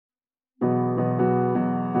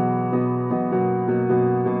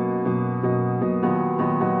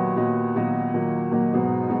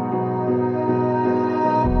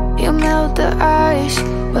the ice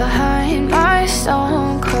behind my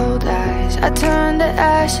stone cold eyes. I turn to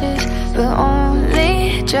ashes, but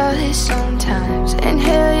only just sometimes.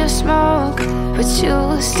 Inhale your smoke, but you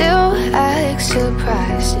still act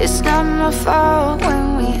surprised. It's not my fault when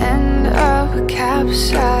we end up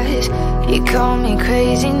capsized. You call me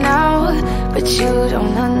crazy now, but you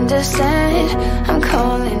don't understand. I'm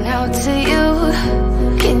calling out to you.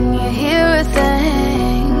 Can you hear a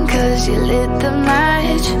thing? 'Cause you lit the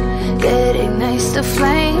match that ignites the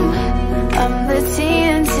flame. I'm the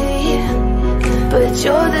TNT, but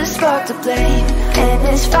you're the spark to blame. And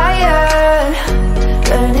it's fire,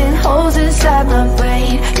 burning holes inside my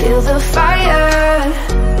brain. Feel the fire,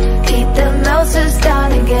 heat that melts us down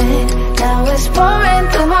again. Now it's pouring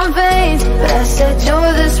through my veins, but I said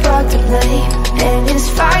you're the spark to blame. And it's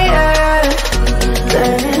fire,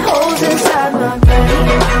 burning holes inside my brain.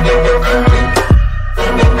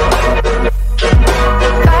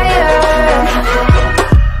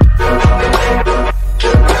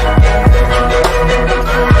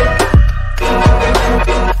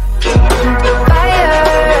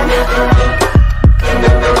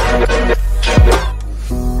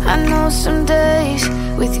 Some days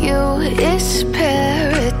with you it's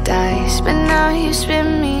paradise, but now you spin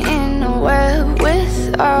me in a web with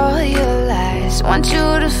all your lies. Want you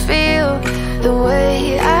to feel the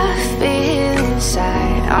way I feel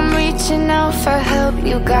inside. I'm reaching out for help,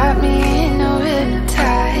 you got me in a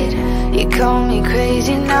riptide. You call me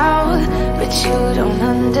crazy now, but you don't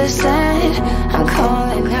understand. I'm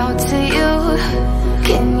calling out to you.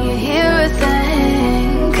 Can you hear a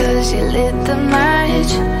thing? 'Cause you lit the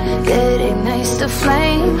match that ignites the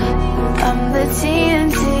flame. I'm the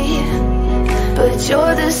TNT, but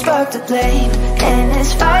you're the spark to blame. And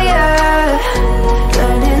it's fire,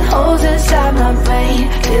 burning holes inside my brain.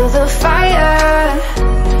 Feel the fire,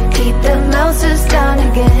 heat that melts us down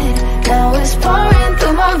again. Now it's pouring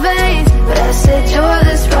through my veins, but I said you're the